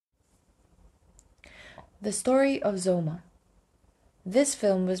The Story of Zoma. This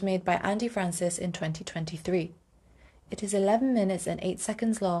film was made by Andy Francis in 2023. It is 11 minutes and 8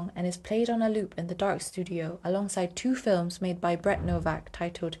 seconds long and is played on a loop in the Dark Studio alongside two films made by Brett Novak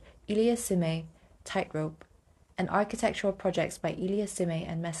titled Elias Sime, Tightrope, and architectural projects by Elias Sime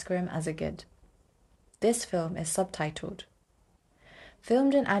and Meskerim Azagid. This film is subtitled.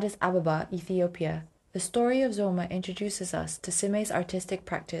 Filmed in Addis Ababa, Ethiopia, the story of Zoma introduces us to Sime's artistic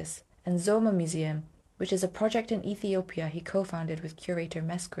practice and Zoma Museum, which is a project in Ethiopia he co-founded with curator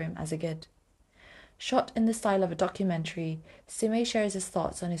Meskerim Azagid. Shot in the style of a documentary, Sime shares his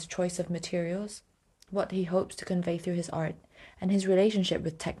thoughts on his choice of materials, what he hopes to convey through his art, and his relationship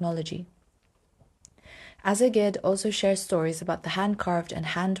with technology. Azagid also shares stories about the hand-carved and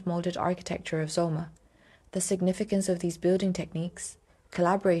hand-molded architecture of Zoma, the significance of these building techniques,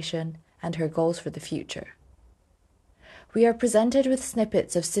 collaboration, and her goals for the future. We are presented with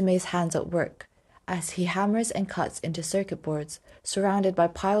snippets of Sime's hands at work, as he hammers and cuts into circuit boards, surrounded by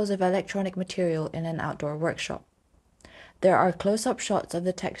piles of electronic material in an outdoor workshop. There are close-up shots of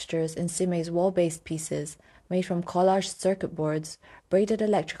the textures in Sime's wall-based pieces made from collaged circuit boards, braided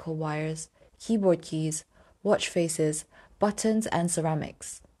electrical wires, keyboard keys, watch faces, buttons, and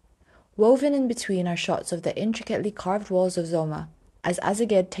ceramics. Woven in between are shots of the intricately carved walls of Zoma, as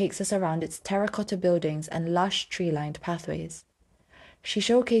Azagid takes us around its terracotta buildings and lush tree-lined pathways. She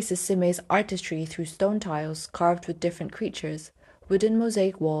showcases Sime's artistry through stone tiles carved with different creatures, wooden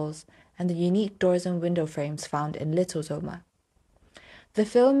mosaic walls, and the unique doors and window frames found in Little Zoma. The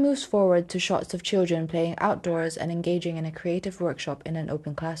film moves forward to shots of children playing outdoors and engaging in a creative workshop in an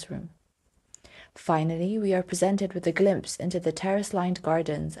open classroom. Finally, we are presented with a glimpse into the terrace-lined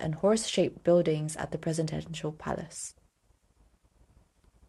gardens and horse-shaped buildings at the presidential palace.